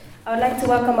I would like to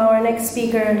welcome our next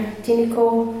speaker,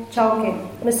 Tinyiko Chauke.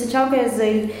 Mr. Chauke is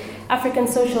an African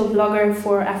social blogger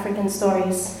for African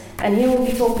Stories, and he will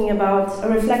be talking about a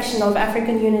reflection of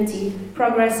African unity,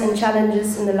 progress and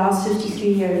challenges in the last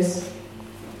 53 years.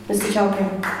 Mr.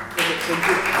 Chauke.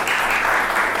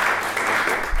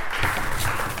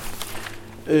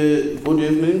 Good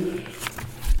evening.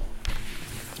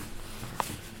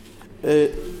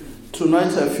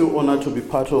 Tonight I feel honored to be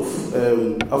part of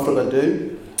Africa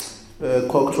Day,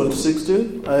 COC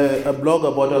 2016. I blog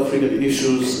about African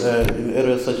issues in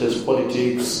areas such as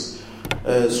politics,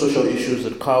 social issues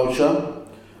and culture.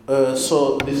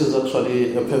 So this is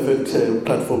actually a perfect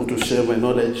platform to share my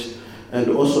knowledge and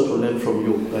also to learn from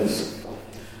you guys.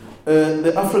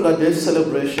 The Africa Day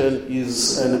celebration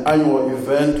is an annual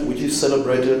event which is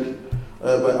celebrated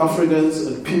by Africans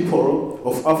and people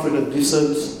of African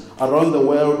descent around the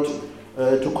world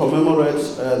to commemorate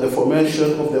the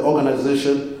formation of the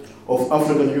Organization of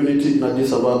African Unity in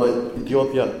Addis Ababa,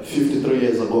 Ethiopia, 53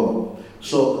 years ago.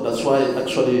 So that's why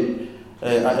actually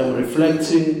I am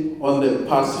reflecting on the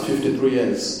past 53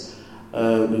 years.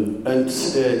 And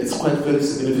it's quite very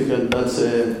significant that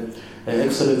Her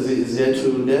Excellency is here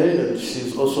today, and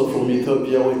she's also from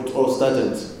Ethiopia where it all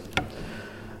started.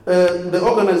 The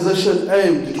organization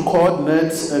aimed to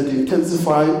coordinate and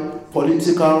intensify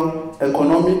political,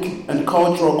 economic, and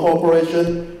cultural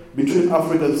cooperation between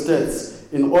African states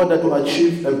in order to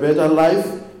achieve a better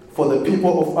life for the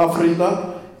people of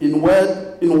Africa. In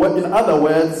other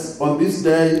words, on this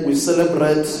day we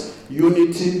celebrate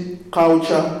unity,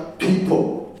 culture,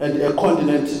 people, and a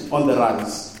continent on the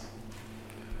rise.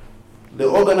 The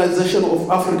Organization of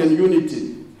African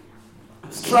Unity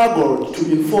struggled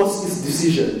to enforce its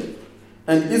decision,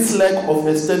 and its lack of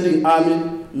a standing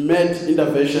army made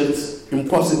interventions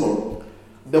impossible.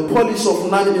 The policy of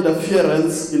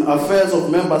non-interference in affairs of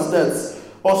member states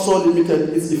also limited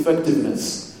its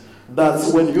effectiveness.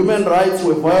 Thus, when human rights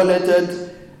were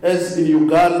violated, as in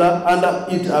Uganda under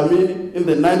Idi Amin in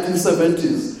the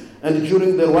 1970s and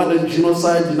during the Rwandan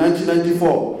genocide in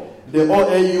 1994, the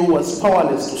OAU was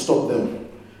powerless to stop them.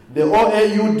 The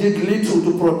OAU did little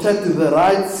to protect the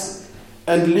rights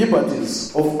and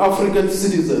liberties of African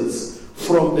citizens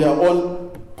from their own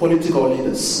political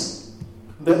leaders.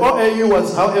 The OAU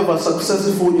was, however,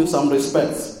 successful in some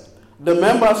respects. The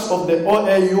members of the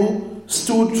OAU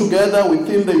stood together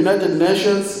within the United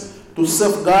Nations to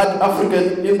safeguard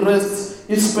African interests,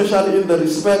 especially in the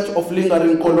respect of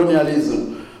lingering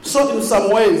colonialism. So in some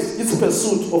ways, its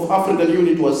pursuit of African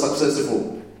unity was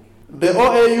successful. The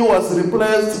OAU was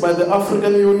replaced by the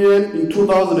African Union in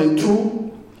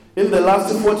 2002. In the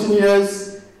last 14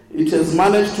 years, it has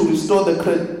managed to restore the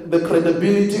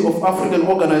credibility of African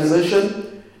organization.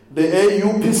 The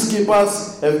AU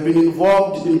peacekeepers have been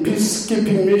involved in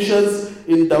peacekeeping missions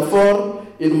in Darfur,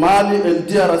 in Mali and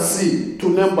DRC, to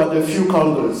name but a few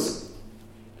countries.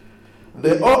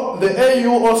 The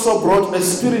AU also brought a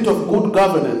spirit of good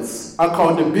governance,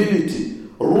 accountability,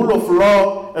 rule of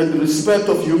law, and respect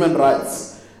of human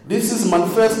rights. This is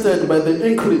manifested by the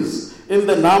increase in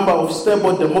the number of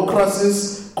stable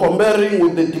democracies comparing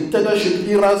with the dictatorship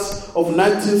eras of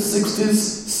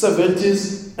 1960s,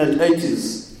 70s, and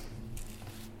 80s.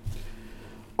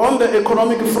 On the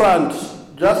economic front,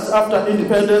 just after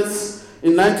independence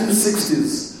in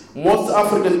 1960s, most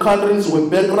African countries were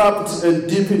bankrupt and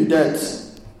deep in debt.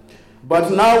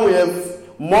 But now we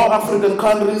have more African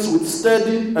countries with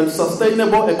steady and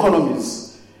sustainable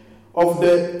economies. Of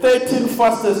the 13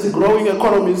 fastest growing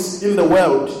economies in the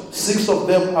world, 6 of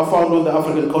them are found on the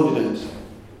African continent.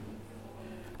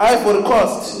 Ivory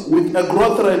Coast, with a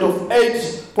growth rate of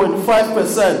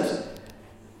 8.5%,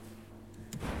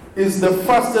 is the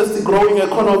fastest growing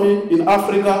economy in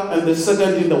Africa and the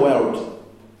second in the world.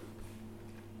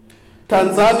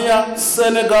 Tanzania,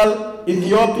 Senegal,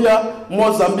 Ethiopia,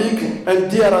 Mozambique, and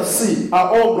DRC are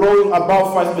all growing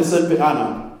above 5% per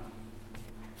annum.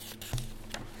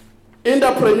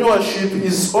 Entrepreneurship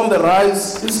is on the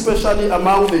rise, especially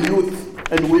among the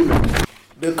youth and women.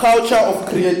 The culture of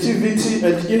creativity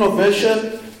and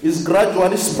innovation is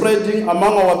gradually spreading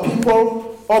among our people,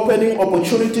 opening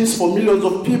opportunities for millions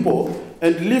of people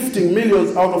and lifting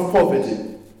millions out of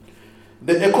poverty.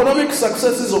 The economic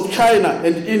successes of China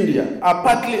and India are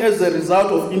partly as a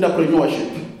result of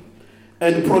entrepreneurship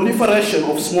and proliferation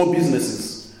of small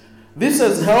businesses. This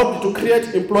has helped to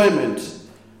create employment,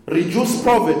 reduce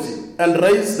poverty, and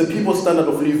raise the people's standard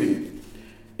of living.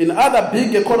 In other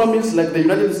big economies like the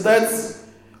United States,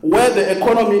 where the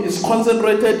economy is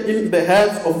concentrated in the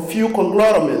hands of few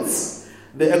conglomerates,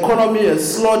 the economy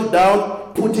has slowed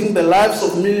down, putting the lives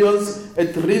of millions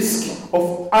at risk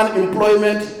of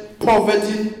unemployment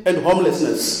poverty, and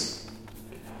homelessness.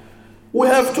 We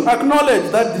have to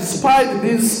acknowledge that despite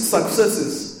these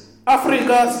successes,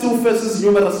 Africa still faces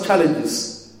numerous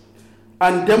challenges.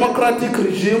 Undemocratic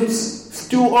regimes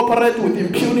still operate with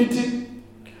impunity.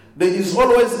 There is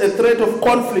always a threat of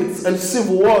conflicts and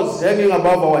civil wars hanging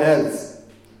above our heads.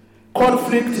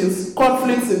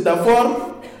 Conflicts in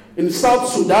Darfur, in South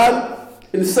Sudan,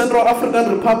 in Central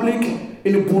African Republic,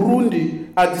 in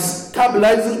Burundi are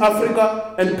destabilizing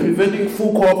Africa and preventing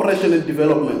full cooperation and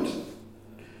development.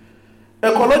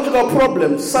 Ecological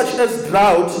problems such as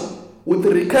drought with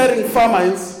recurring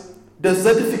famines,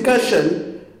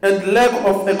 desertification, and lack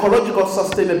of ecological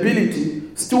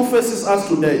sustainability still faces us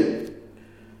today.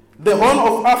 The Horn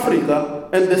of Africa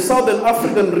and the Southern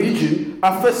African region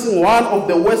are facing one of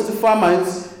the worst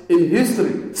famines in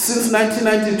history since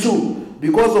 1992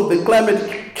 because of the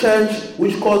climate change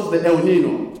which caused the El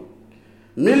Nino.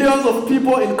 Millions of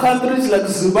people in countries like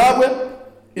Zimbabwe,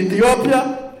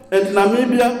 Ethiopia, and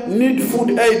Namibia need food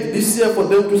aid this year for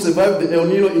them to survive the El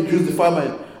Nino-induced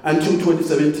famine until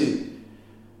 2017.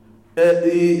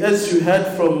 As you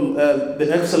heard from the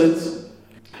excellence,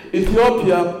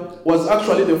 Ethiopia was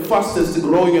actually the fastest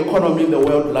growing economy in the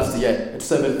world last year at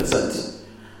 7%.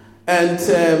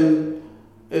 And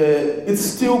it's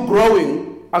still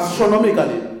growing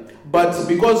astronomically, but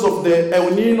because of the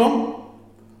El Nino,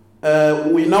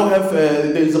 we now have,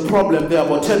 there is a problem there.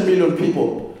 About 10 million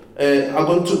people are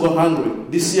going to go hungry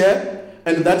this year,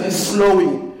 and that is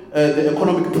slowing the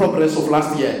economic progress of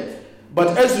last year.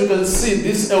 But as you can see,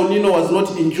 this El Nino was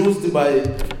not induced by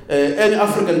any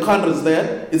African countries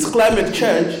there. It's climate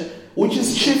change, which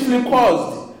is chiefly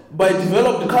caused by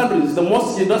developed countries, the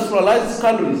most industrialized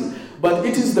countries, but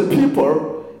it is the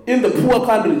people in the poor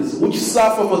countries which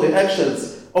suffer for the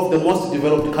actions of the most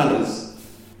developed countries.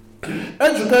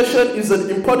 Education is an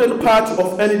important part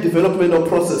of any developmental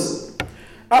process.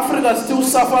 Africa still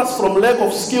suffers from lack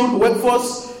of skilled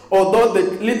workforce, although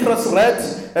the literacy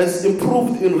rate has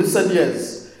improved in recent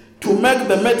years. To make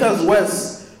the matters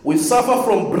worse, we suffer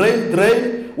from brain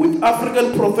drain with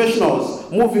African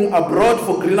professionals moving abroad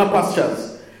for greener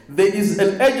pastures. There is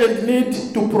an urgent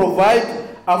need to provide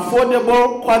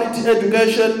affordable quality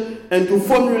education and to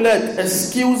formulate a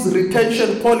skills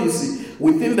retention policy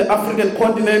within the African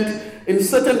continent. In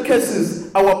certain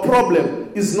cases, our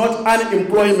problem is not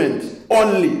unemployment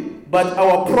only, but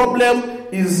our problem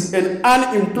is an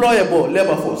unemployable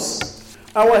labor force.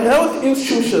 Our health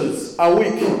institutions are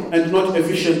weak and not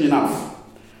efficient enough.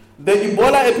 The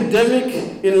Ebola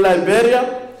epidemic in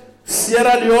Liberia,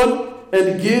 Sierra Leone,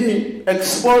 and Guinea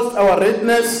exposed our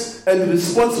readiness and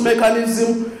response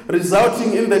mechanism,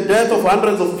 resulting in the death of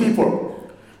hundreds of people.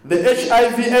 The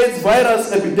HIV/AIDS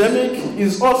virus epidemic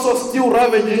is also still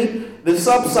ravaging the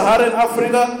sub-Saharan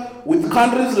Africa, with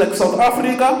countries like South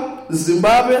Africa,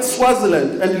 Zimbabwe,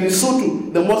 Swaziland, and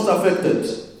Lesotho the most affected.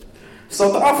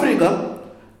 South Africa,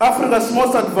 Africa's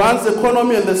most advanced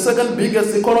economy and the second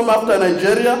biggest economy after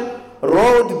Nigeria,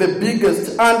 rolled the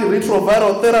biggest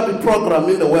antiretroviral therapy program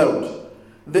in the world.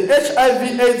 The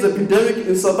HIV/AIDS epidemic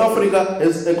in South Africa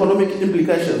has economic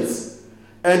implications,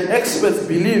 and experts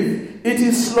believe it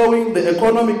is slowing the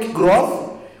economic growth.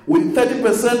 With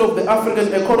 30% of the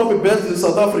African economy based in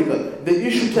South Africa, the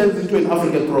issue turns into an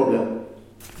African problem.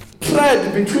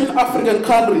 Trade between African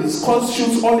countries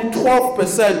constitutes only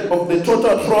 12% of the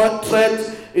total trade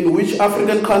in which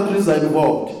African countries are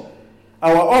involved.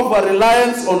 Our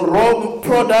over-reliance on raw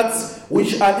products,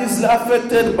 which are easily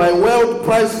affected by world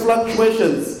price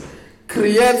fluctuations,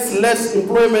 creates less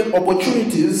employment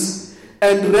opportunities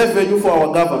and revenue for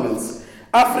our governments.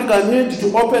 Africa needs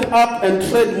to open up and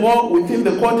trade more within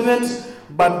the continent,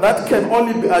 but that can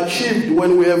only be achieved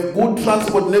when we have good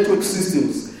transport network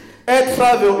systems. Air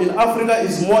travel in Africa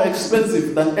is more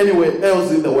expensive than anywhere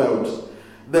else in the world.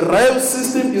 The rail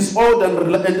system is old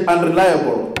and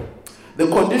unreliable. The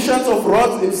conditions of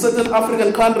roads in certain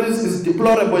African countries is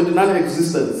deplorable and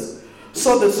non-existent.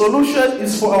 So the solution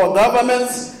is for our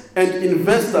governments and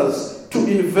investors to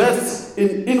invest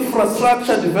in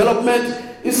infrastructure development,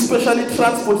 especially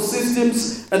transport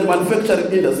systems and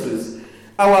manufacturing industries.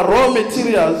 Our raw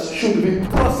materials should be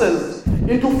processed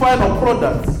into final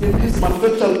products in these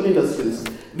manufacturing industries.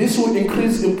 This will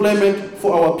increase employment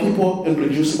for our people and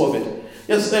reduce poverty.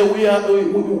 Yes,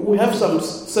 we have some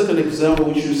certain example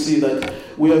which you see that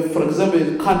we have, for example,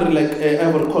 a country like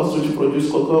Ivory Coast which produce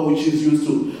cocoa, which is used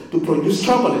to produce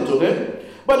chocolate, okay?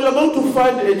 But you're going to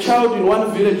find a child in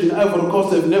one village in Ivory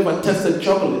Coast that have never tasted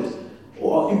chocolate.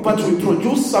 But we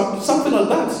produce something like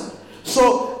that.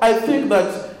 So I think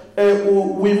that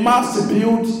we must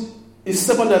build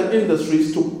secondary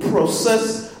industries to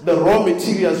process the raw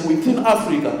materials within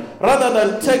Africa, rather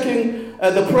than taking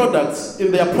the products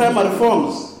in their primary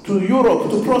forms to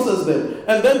Europe to process them,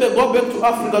 and then they go back to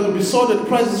Africa to be sold at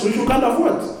prices which we can't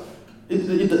afford.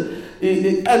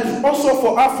 And also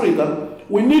for Africa,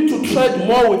 we need to trade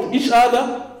more with each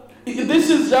other. This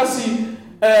is just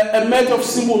a matter of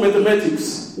simple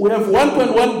mathematics. We have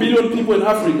 1.1 billion people in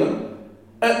Africa,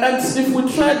 and if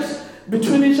we trade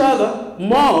between each other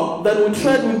more than we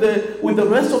trade with the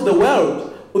rest of the world,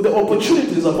 the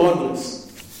opportunities are boundless.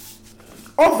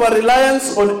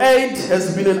 Over-reliance on aid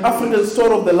has been an African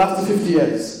story of the last 50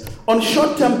 years. On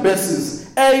short-term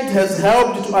basis, aid has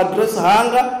helped to address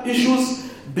hunger issues,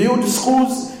 build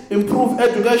schools, improve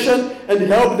education, and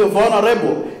help the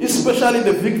vulnerable, especially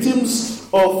the victims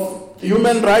of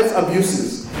human rights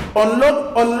abuses. On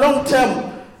long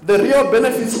term, the real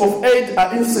benefits of aid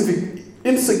are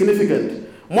insignificant.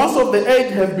 Most of the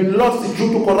aid have been lost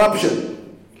due to corruption.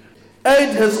 Aid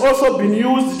has also been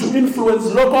used to influence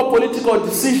local political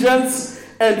decisions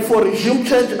and for regime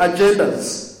change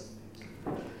agendas.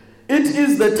 It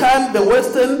is the time the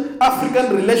Western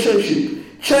African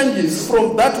relationship changes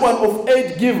from that one of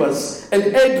aid givers and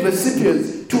aid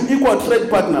recipients to equal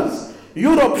trade partners.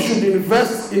 Europe should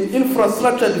invest in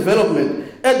infrastructure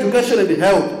development, education, and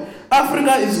health.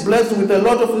 Africa is blessed with a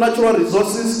lot of natural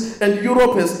resources, and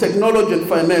Europe has technology and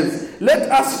finance. Let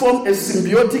us form a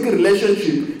symbiotic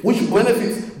relationship which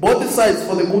benefits both sides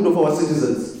for the good of our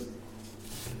citizens.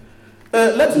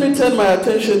 Let me turn my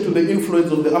attention to the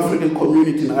influence of the African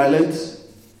community in Ireland.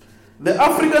 The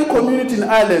African community in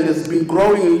Ireland has been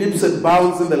growing in leaps and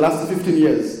bounds in the last 15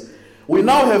 years. We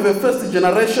now have a first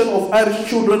generation of Irish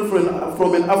children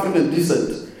from an African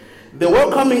descent. The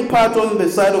welcoming part on the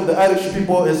side of the Irish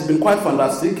people has been quite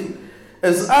fantastic.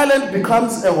 As Ireland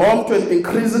becomes a home to an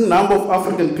increasing number of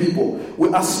African people, we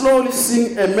are slowly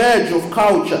seeing a merge of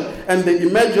culture and the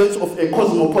emergence of a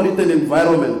cosmopolitan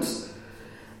environment.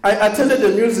 I attended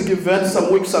a music event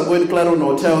some weeks ago in Clarion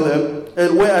Hotel there,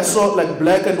 and where I saw like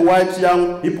black and white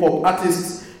young hip-hop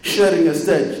artists sharing a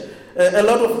stage. A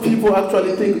lot of people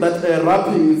actually think that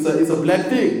rapping is a black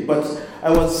thing, but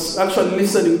I was actually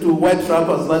listening to white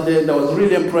rappers that day and I was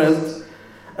really impressed.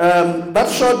 That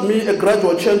showed me a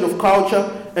gradual change of culture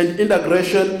and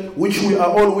integration which we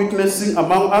are all witnessing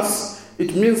among us.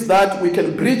 It means that we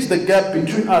can bridge the gap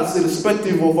between us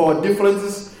irrespective of our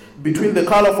differences, between the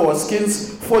color of our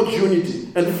skins, forge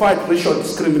unity and fight racial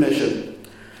discrimination.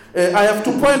 I have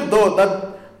to point though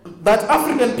that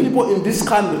African people in this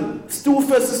country still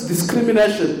faces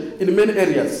discrimination in many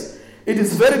areas. It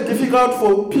is very difficult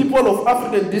for people of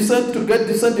African descent to get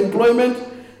decent employment.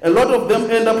 A lot of them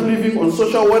end up living on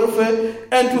social welfare,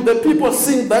 and to the people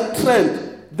seeing that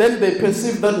trend, then they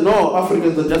perceive that no,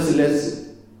 Africans are just lazy.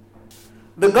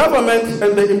 The government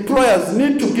and the employers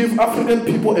need to give African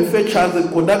people a fair chance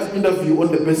and conduct interview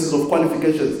on the basis of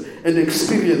qualifications and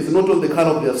experience, not on the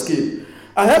color of their skin.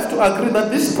 I have to agree that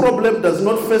this problem does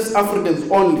not face Africans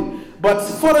only, but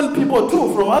foreign people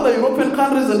too, from other European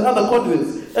countries and other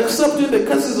continents, except in the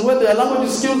cases where their language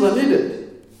skills are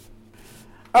needed.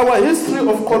 Our history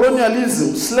of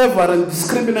colonialism, slavery, and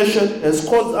discrimination has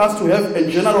caused us to have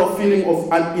a general feeling of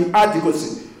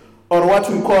inadequacy, or what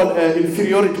we call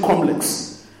inferiority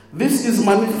complex. This is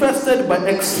manifested by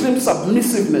extreme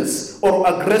submissiveness or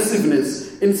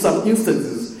aggressiveness in some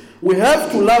instances. We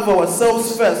have to love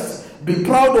ourselves first, be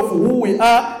proud of who we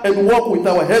are, and walk with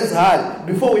our heads high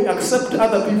before we accept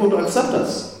other people to accept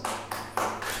us.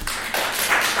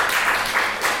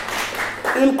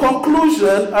 In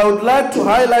conclusion, I would like to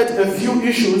highlight a few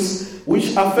issues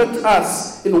which affect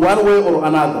us in one way or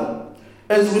another.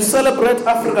 As we celebrate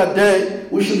Africa Day,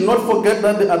 we should not forget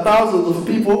that there are thousands of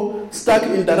people stuck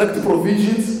in direct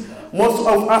provisions. Most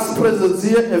of us present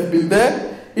here have been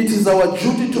there. It is our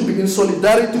duty to be in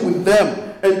solidarity with them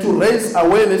and to raise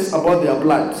awareness about their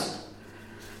plight.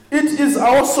 It is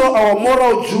also our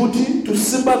moral duty to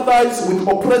sympathize with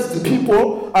oppressed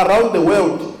people around the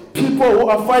world, people who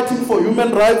are fighting for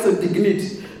human rights and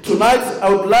dignity. Tonight, I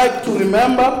would like to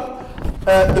remember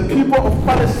the people of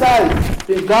Palestine,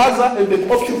 in Gaza and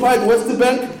the occupied West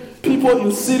Bank, people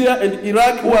in Syria and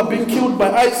Iraq who are being killed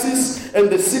by ISIS and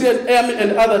the Syrian army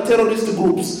and other terrorist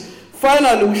groups.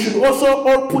 Finally, we should also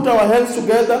all put our hands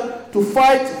together to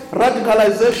fight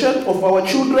radicalization of our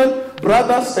children,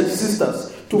 brothers and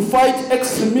sisters, to fight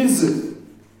extremism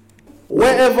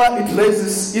wherever it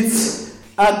raises its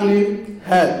ugly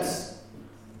head.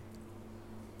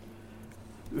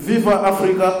 Viva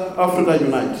Africa, Africa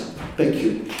Unite. Thank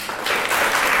you.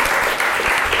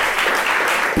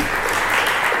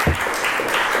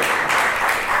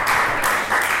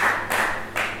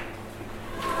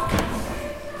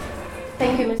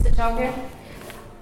 Thank you, Mr. Chauke.